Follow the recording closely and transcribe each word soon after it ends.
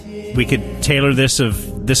we could tailor this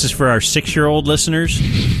is for our 6-year-old listeners.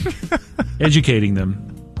 Educating them.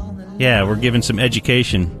 Yeah, we're giving some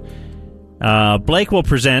education. Blake will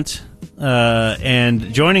present,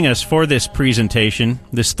 and joining us for this presentation,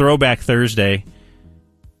 this Throwback Thursday,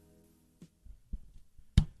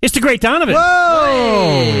 it's the great Donovan. Whoa!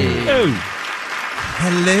 Oh.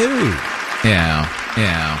 Hello. Yeah.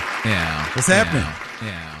 What's happening?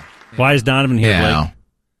 Yeah. Why is Donovan here, Blake?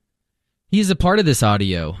 He's a part of this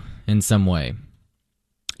audio in some way.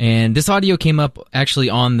 And this audio came up actually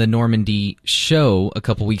on the Normandy show a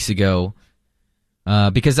couple weeks ago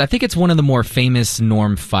because I think it's one of the more famous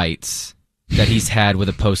Norm fights that he's had with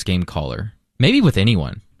a post-game caller. Maybe with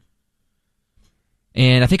anyone.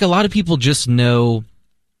 And I think a lot of people just know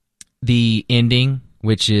the ending,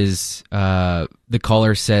 which is the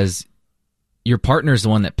caller says, your partner's the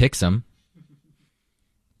one that picks him.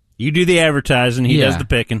 You do the advertising, he does the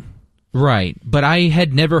picking. Right. But I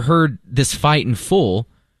had never heard this fight in full.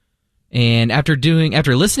 And after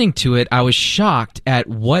listening to it, I was shocked at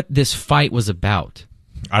what this fight was about.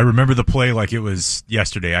 I remember the play like it was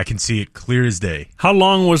yesterday. I can see it clear as day. How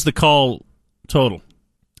long was the call total?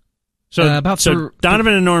 So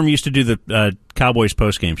Donovan and Norm used to do the Cowboys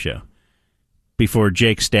postgame show before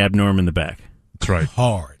Jake stabbed Norm in the back. That's right.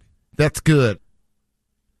 Hard. That's good.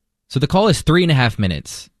 So the call is 3.5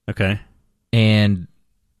 minutes. Okay. And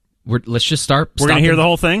let's just start. We're going to hear the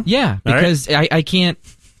whole thing? Yeah, because I can't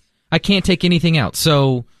take anything out.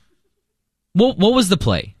 So what was the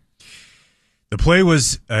play? The play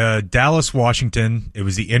was Dallas, Washington. It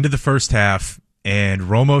was the end of the first half, and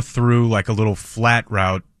Romo threw like a little flat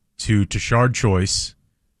route to Tashard Choice,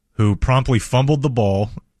 who promptly fumbled the ball,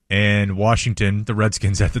 and Washington, the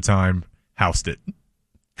Redskins at the time, housed it.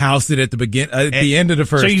 Housed it at the end of the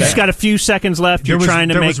first half. So you just got a few seconds left. There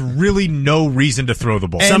was really no reason to throw the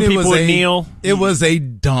ball. Some people would kneel. It was a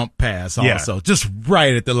dump pass also, just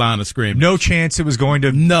right at the line of scrimmage. No chance it was going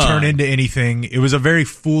to turn into anything. It was a very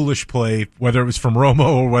foolish play, whether it was from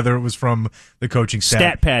Romo or whether it was from the coaching staff.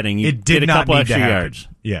 Stat padding. It did a not couple need extra to happen. yards.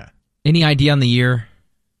 Yeah. Any idea on the year?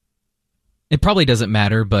 It probably doesn't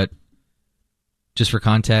matter, but just for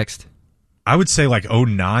context. I would say like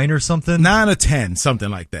 09 or something. 9 or 10, something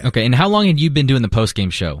like that. Okay, and how long had you been doing the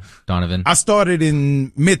postgame show, Donovan? I started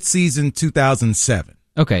in mid-season 2007.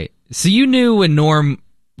 Okay, so you knew when Norm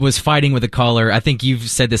was fighting with a caller. I think you've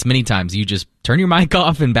said this many times. You just turn your mic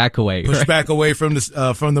off and back away. Push back away from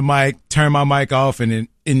the mic, turn my mic off, and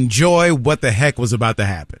enjoy what the heck was about to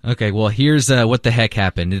happen. Okay, well, here's what the heck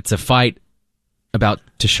happened. It's a fight about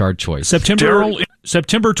Tashard Choice.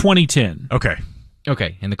 September 2010.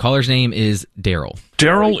 Okay, and the caller's name is Darrell.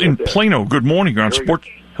 Darrell in Plano. Good morning. You're on Sports.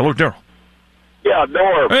 Hello, Darrell. Yeah,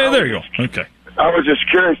 Norm. Hey, there you go. Okay. I was just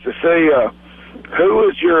curious to see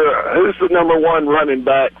who's the number one running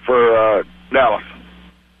back for Dallas?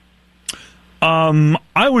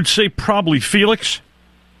 I would say probably Felix.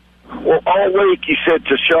 Well, all week you said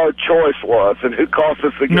Tashard Choice was, and who cost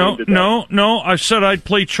us the game today? No. I said I'd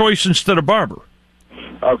play Choice instead of Barber.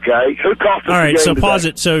 Okay. Who cost us the game today? All right, so pause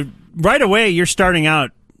it. So right away, you're starting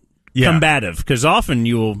out combative, because often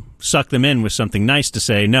you will suck them in with something nice to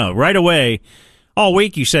say. No, right away, all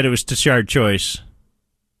week you said it was Tashard Choice.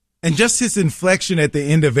 And just his inflection at the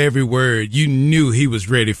end of every word, you knew he was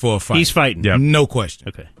ready for a fight. He's fighting. Yep. No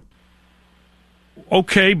question.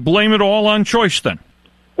 Okay, blame it all on Choice then.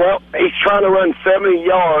 Well, he's trying to run 70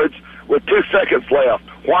 yards with 2 seconds left.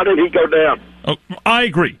 Why did he go down? Oh, I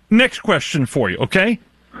agree. Next question for you, okay?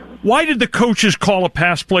 Why did the coaches call a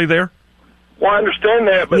pass play there? Well, I understand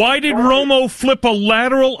that, but why did Romo flip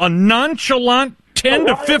a nonchalant 10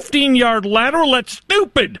 to 15-yard lateral? That's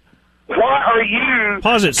stupid. Why are you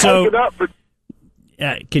pause it? So,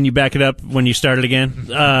 can you back it up when you start it again?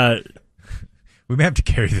 We may have to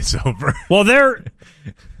carry this over. Well, they're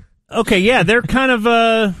kind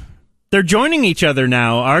of they're joining each other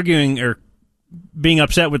now, arguing or being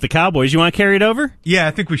upset with the Cowboys. You want to carry it over? Yeah,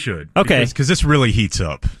 I think we should. Okay, because this really heats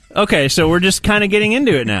up. Okay, so we're just kind of getting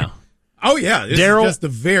into it now. Oh yeah, this is just the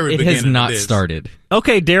very beginning. It has not started.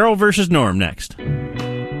 Okay, Darrell versus Norm next.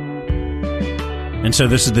 And so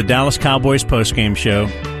this is the Dallas Cowboys postgame show.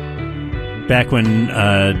 Back when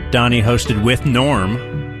Donnie hosted with Norm.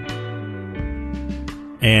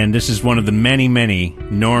 And this is one of the many, many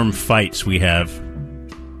Norm fights we have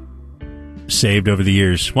saved over the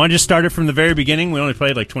years. Want to just start it from the very beginning? We only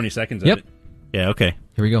played like 20 seconds of it. Yeah, okay.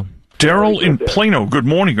 Here we go. Darrell in Plano. Good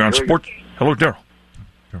morning. You're on Sports. Hello, Darrell.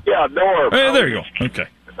 Yeah, Norm. Hey, there you go. Okay.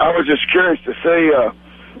 I was just curious to see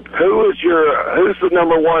who's the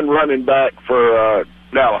number one running back for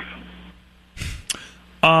Dallas?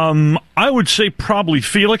 I would say probably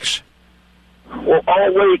Felix. Well,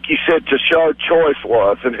 all week you said Tashard Choice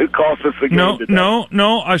was, and who cost us the game today?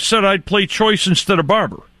 No. I said I'd play Choice instead of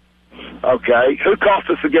Barber. Okay. Who cost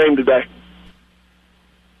us the game today?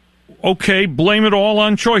 Okay, blame it all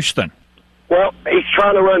on Choice then. Well, he's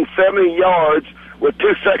trying to run 70 yards with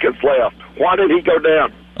 2 seconds left. Why did he go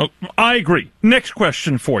down? Oh, I agree. Next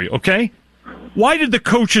question for you, okay? Why did the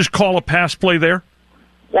coaches call a pass play there?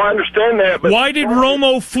 Well, I understand that, but... Why did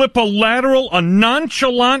Romo flip a lateral, a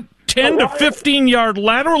nonchalant 10 to 15-yard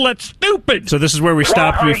lateral? That's stupid. So this is where we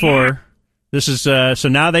stopped before. This is so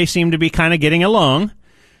now they seem to be kind of getting along.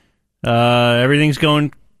 Everything's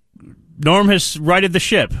going... Norm has righted the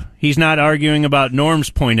ship. He's not arguing about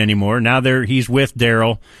Norm's point anymore. Now he's with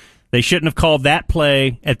Darrell. They shouldn't have called that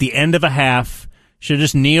play at the end of a half. Should have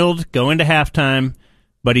just kneeled, go into halftime,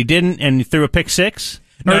 but he didn't, and he threw a pick six.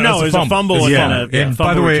 No, it was a fumble. And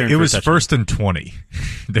by the way, it was 1st and 20.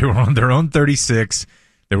 They were on their own 36.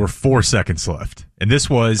 There were 4 seconds left, and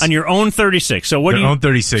this was on your own 36. So what? Their own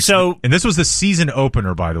 36. So, and this was the season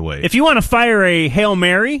opener, by the way. If you want to fire a Hail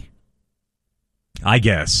Mary, I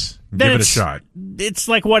guess give it a shot. It's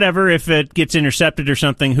like whatever. If it gets intercepted or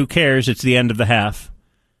something, who cares? It's the end of the half.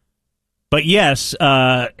 But yes,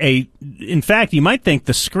 in fact, you might think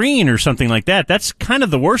the screen or something like that. That's kind of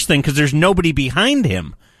the worst thing because there's nobody behind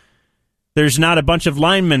him. There's not a bunch of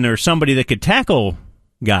linemen or somebody that could tackle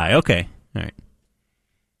guy. Okay, all right.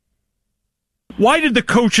 Why did the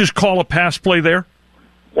coaches call a pass play there?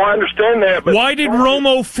 Well, I understand that, but... Why did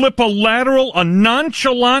Romo flip a lateral, a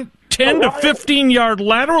nonchalant 10 to 15-yard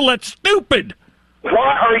lateral? That's stupid. Why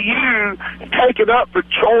are you taking up for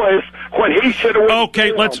Choice when he should have...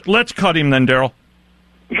 Okay, let's cut him then, Darrell.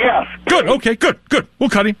 Yes. Good, okay, good. We'll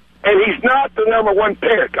cut him. And he's not the number one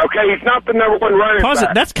pick, okay? He's not the number one running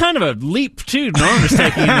back. That's kind of a leap, too, Norm is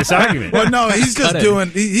taking in this argument. Well, no, he's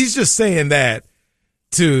just saying that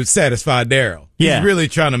to satisfy Darrell. Yeah. He's really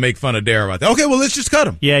trying to make fun of Darrell about that. Okay, well, let's just cut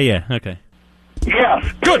him. Yeah, okay. Yes.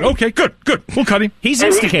 Good, okay, good. We'll cut him. He's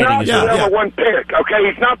instigating. He's not the number one pick,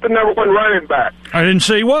 okay? He's not the number one running back. I didn't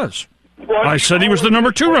say he was. Well, I said he was the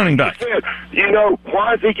number 2 running back.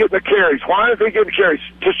 Why is he getting the carries? Why is he getting the carries?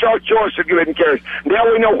 Tashard Choice is getting carries.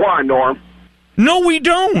 Now we know why, Norm. No, we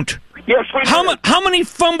don't. Yes, we do. How many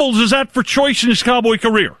fumbles is that for Choice in his Cowboy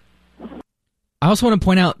career? I also want to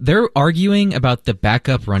point out they're arguing about the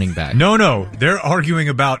backup running back. No, they're arguing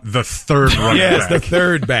about the third running back. Yes, the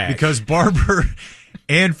third back. Because Barber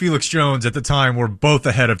and Felix Jones at the time were both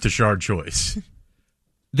ahead of Tashard Choice.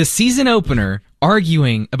 The season opener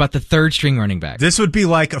arguing about the third string running back. This would be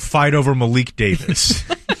like a fight over Malik Davis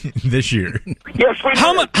this year. Yes, we do.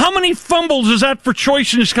 How many fumbles is that for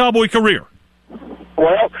Choice in his Cowboy career?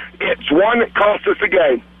 Well, it's one that cost us the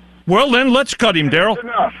game. Well, then let's cut him, Darrell. That's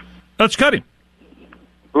enough. Let's cut him.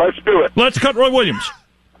 Let's do it. Let's cut Roy Williams.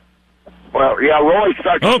 Well, yeah, Roy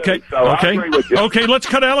sucks. Okay, so I agree with you. Okay, let's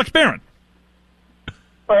cut Alex Barron.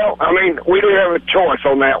 Well, I mean, we didn't have a choice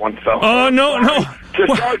on that one, so. No.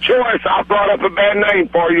 Just our choice. I brought up a bad name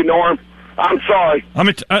for you, Norm. I'm sorry. Let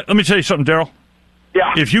me tell you something, Darrell.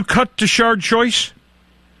 Yeah. If you cut Tashard Choice,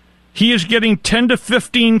 he is getting 10 to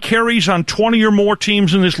 15 carries on 20 or more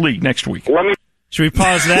teams in this league next week. Should we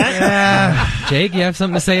pause that? Jake, you have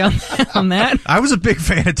something to say on that? I was a big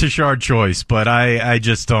fan of Tashard Choice, but I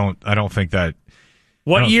just don't think that.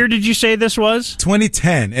 What year did you say this was?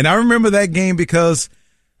 2010. And I remember that game because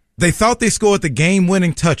they thought they scored the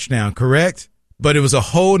game-winning touchdown, correct? But it was a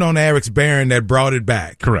hold on Alex Barron that brought it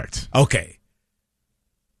back. Correct. Okay.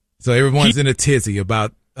 So everyone's in a tizzy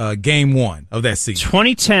about game 1 of that season.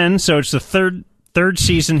 2010, so it's the third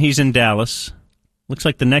season he's in Dallas. Looks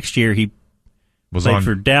like the next year he played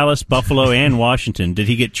for Dallas, Buffalo, and Washington. Did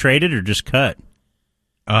he get traded or just cut?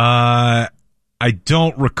 I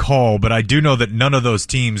don't recall, but I do know that none of those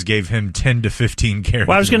teams gave him 10 to 15 carries.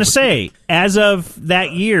 Well, I was going to say, as of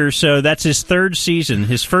that year, so that's his third season.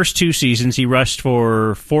 His first 2 seasons, he rushed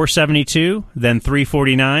for 472, then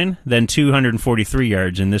 349, then 243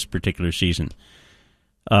 yards in this particular season.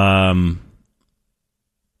 Yeah,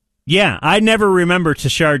 I never remember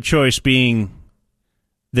Tashard Choice being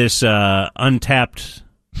this untapped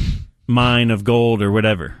mine of gold or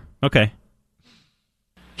whatever. Okay.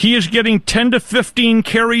 He is getting 10 to 15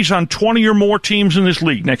 carries on 20 or more teams in this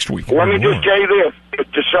league next week. Let me just tell you this. If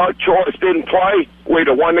Tashard Choice didn't play, we'd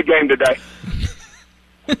have won the game today.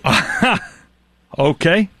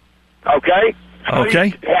 Okay. Okay?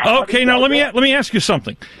 Okay, now let me ask you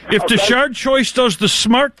something. If Tashard Choice does the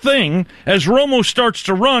smart thing as Romo starts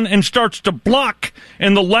to run and starts to block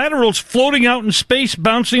and the lateral's floating out in space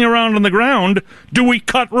bouncing around on the ground, do we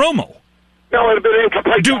cut Romo? No, it would have been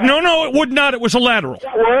incomplete. No, it would not. It was a lateral.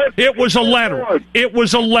 It was a lateral. It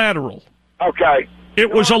was a lateral. Okay. It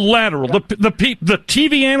was a lateral. The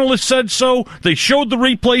TV analyst said so. They showed the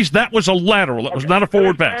replays. That was a lateral. It was not a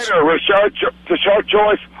forward pass. Rashard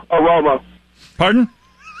Choice or Romo? Pardon?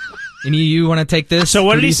 And you want to take this? So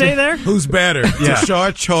what Who did do he you say think? there? Who's better, Yeah.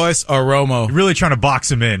 Rashard Choice or Romo? You're really trying to box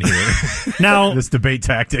him in here. Now, This debate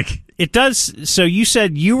tactic. it does. So you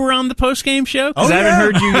said you were on the post-game show? Because Oh, I haven't yeah.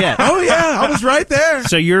 heard you yet. Oh yeah, I was right there.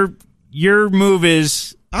 So your move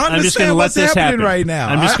is I I'm just understand going to let what's this happening happen right now.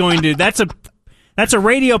 I'm just going to. That's a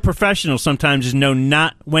radio professional. Sometimes is know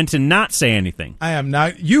not when to not say anything. I am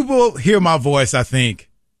not. You will hear my voice, I think,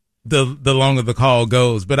 the longer the call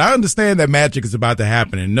goes. But I understand that magic is about to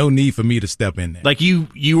happen, and no need for me to step in there. Like you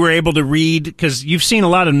were able to read because you've seen a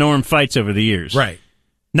lot of Norm fights over the years, Right?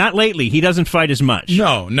 Not lately. He doesn't fight as much.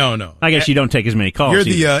 No. I guess you don't take as many calls. You're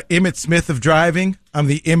either. the Emmett Smith of driving. I'm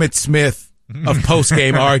the Emmett Smith of post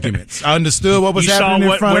game arguments. I understood what was you saw happening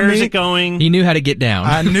in front of where's me. it going? He knew how to get down.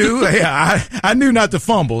 I knew. Yeah, I knew not to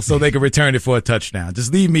fumble, so they could return it for a touchdown.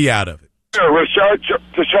 Just leave me out of it. Rashard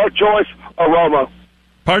Choice or Romo?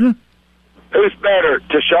 Pardon? Who's better,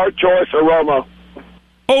 Rashard Choice or Romo?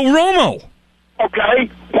 Oh, Romo.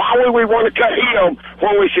 Okay, why would we want to cut him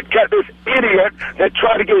when we should cut this idiot that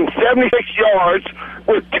tried to get him 76 yards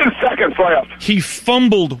with 2 seconds left? He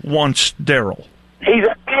fumbled once, Darrell. He's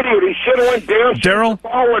an idiot. He should have went down. Darrell,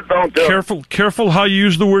 Forward, don't do it. Careful how you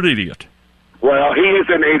use the word idiot. Well, he is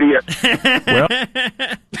an idiot. Well,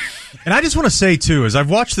 And I just want to say, too, as I've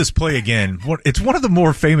watched this play again, it's one of the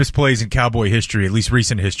more famous plays in Cowboy history, at least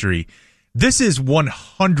recent history. This is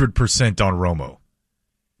 100% on Romo.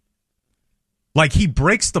 Like, he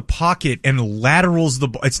breaks the pocket and laterals the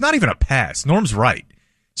ball. It's not even a pass. Norm's right.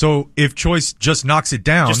 So if Choice just knocks it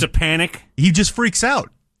down, Just a panic. he just freaks out.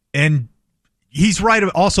 And he's right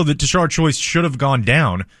also that Rashard Choice should have gone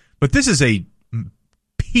down, but this is a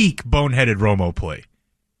peak boneheaded Romo play.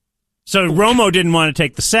 So Romo didn't want to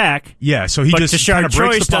take the sack. Yeah, so he but just kind Rashard of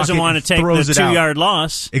breaks Choice the pocket doesn't want and to take throws the it out. 2-yard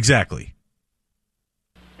loss. Exactly.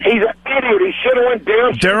 He's an idiot. He should have went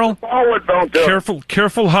down. Darrell, Forward, don't do it.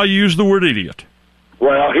 careful how you use the word idiot.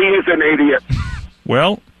 Well, he is an idiot.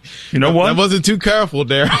 Well, you know what? That wasn't too careful,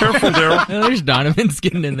 Darrell. Careful, Darrell. Oh, there's Donovan's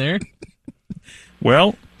getting in there.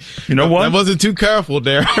 Well, you know what? That wasn't too careful,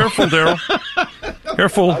 Darrell. Careful, Darrell.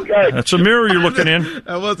 Careful. Okay. That's a mirror you're looking in.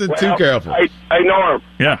 That wasn't too careful. Hey, Norm.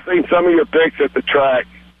 Yeah. I've seen some of your picks at the track,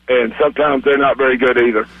 and sometimes they're not very good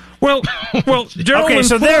either. Well, Darrell. Okay,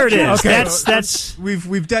 so there it is. Okay. That's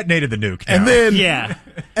We've detonated the nuke now. And then, yeah.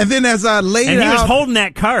 and then as I laid And he out, was holding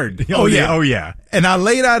that card. oh yeah. and I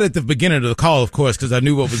laid out at the beginning of the call, of course, because I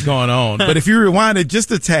knew what was going on. But if you rewind it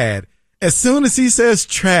just a tad, as soon as he says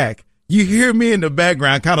track, you hear me in the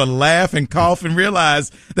background kind of laugh and cough and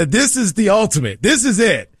realize that this is the ultimate. This is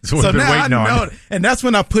it. That's what we've been waiting on. And that's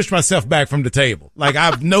when I pushed myself back from the table. Like, I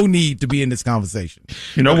have no need to be in this conversation.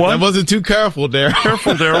 You know what? That wasn't too careful, Darrell.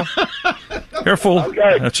 Careful, Darrell. Careful.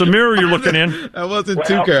 Okay. That's a mirror you're looking in. That wasn't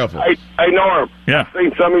too careful. Hey, Norm. Yeah. I've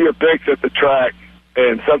seen some of your picks at the track,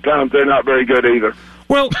 and sometimes they're not very good either.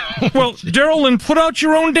 Well, Darrell, then put out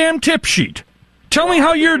your own damn tip sheet. Tell me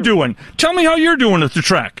how you're doing. Tell me how you're doing at the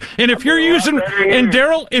track. And if you're using, and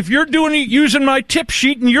Darrell, if you're using my tip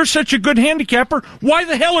sheet and you're such a good handicapper, why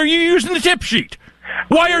the hell are you using the tip sheet?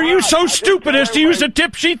 Why are you so stupid as to use a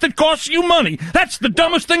tip sheet that costs you money? That's the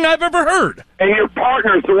dumbest thing I've ever heard. And your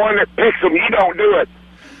partner's the one that picks them. You don't do it.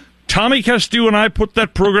 Tommy Castillo and I put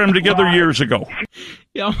that program together years ago.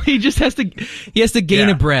 Yeah, he just has to gain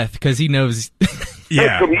a breath because he knows.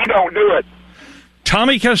 Yeah. Picks them. You don't do it.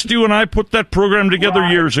 Tommy Castillo and I put that program together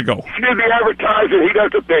years ago. You do the advertising. He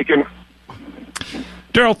does the picking.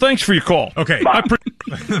 Darrell, thanks for your call. Okay.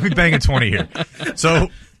 Let me bang a 20 here. So,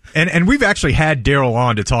 and we've actually had Darrell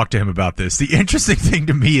on to talk to him about this. The interesting thing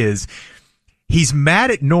to me is he's mad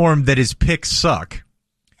at Norm that his picks suck,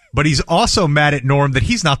 but he's also mad at Norm that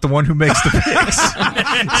he's not the one who makes the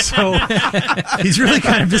picks. So he's really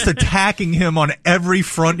kind of just attacking him on every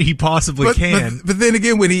front he possibly can. But then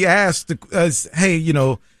again, when he asked, hey,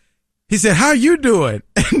 he said, how you doing?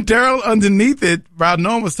 And Darrell underneath it, while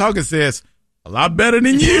Norm was talking, says, a lot better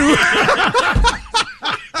than you.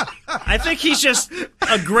 I think he's just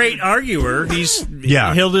a great arguer.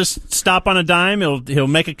 Yeah. He'll just stop on a dime. He'll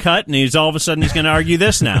make a cut, and he's all of a sudden he's going to argue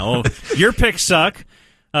this now. Well, your picks suck.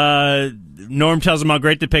 Norm tells him how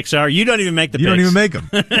great the picks are. You don't even make the picks. You don't even make them.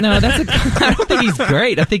 No, I don't think he's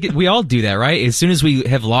great. I think we all do that, right? As soon as we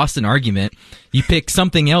have lost an argument, you pick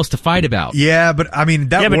something else to fight about. Yeah, but I mean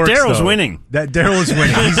that Yeah, but works. Darrell's though. winning. That Darrell is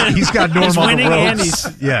winning. He's got Norm He's on winning the and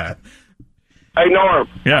ropes. Yeah. Hey, Norm.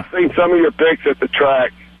 Yeah. I've seen some of your picks at the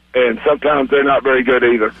track, and sometimes they're not very good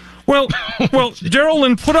either. Well, Darrell,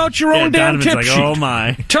 then put out your own damn Donovan's tip like, sheet. oh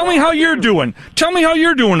my. Tell me how you're doing. Tell me how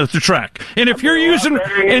you're doing at the track. And if you're using,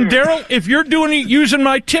 and Darrell, if you're using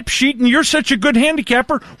my tip sheet and you're such a good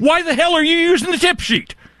handicapper, why the hell are you using the tip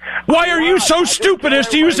sheet? Why are you so stupid as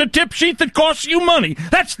to use a tip sheet that costs you money?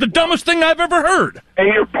 That's the dumbest thing I've ever heard. And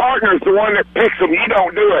your partner's the one that picks them. You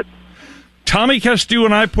don't do it. Tommy Castillo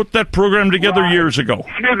and I put that program together years ago.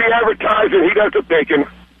 You do the advertising. He does the picking.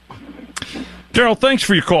 Darrell, thanks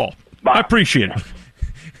for your call. Bye. I appreciate it.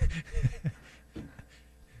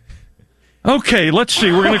 Okay, let's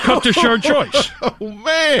see. We're going to cut to Shard Choice. Oh,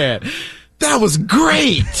 man. That was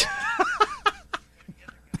great.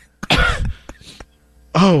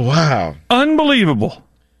 Oh, wow. Unbelievable.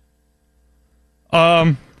 Get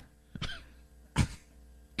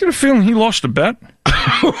a feeling he lost a bet.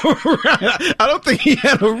 I don't think he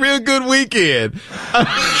had a real good weekend.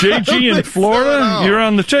 JG in Florida, you're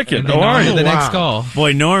on the ticket. And then Oh, are on to you? the next call.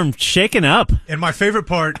 Boy, Norm shaking up. And my favorite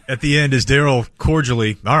part at the end is Darrell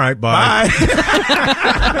cordially, all right, bye.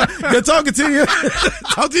 Bye. Good talking to you.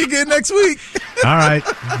 Talk to you again next week. All right,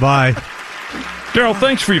 bye. Darrell,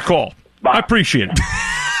 thanks for your call. I appreciate it.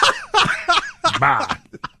 Bye.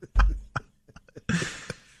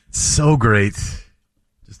 So great.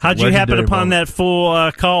 Just a How'd you happen legendary upon moment. that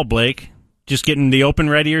full call, Blake? Just getting the open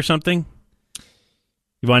ready or something?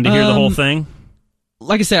 You wanted to hear the whole thing?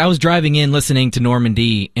 Like I said, I was driving in listening to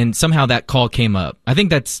Normandy, and somehow that call came up. I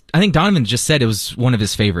think Donovan just said it was one of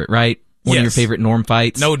his favorite, right? One of your Yes. favorite Norm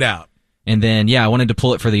fights. No doubt. And then, I wanted to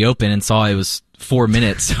pull it for the open and saw it was 4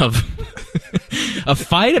 minutes of a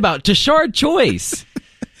fight about Tashard Choice.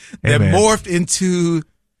 Hey, That man. morphed into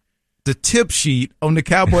the tip sheet on the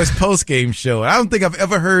Cowboys postgame show. I don't think I've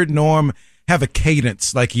ever heard Norm have a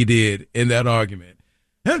cadence like he did in that argument.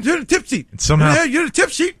 You're the tip sheet. And somehow- Yeah, you're the tip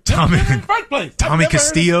sheet. Tommy- You're in first place. I've Tommy never heard him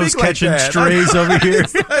Castillo's speak like catching that. strays over here.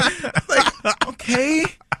 Like, okay,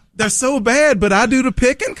 they're so bad, but I do the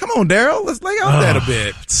picking. Come on, Darrell. Let's lay out that a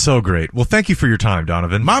bit. It's so great. Well, thank you for your time,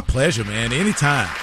 Donovan. My pleasure, man. Anytime.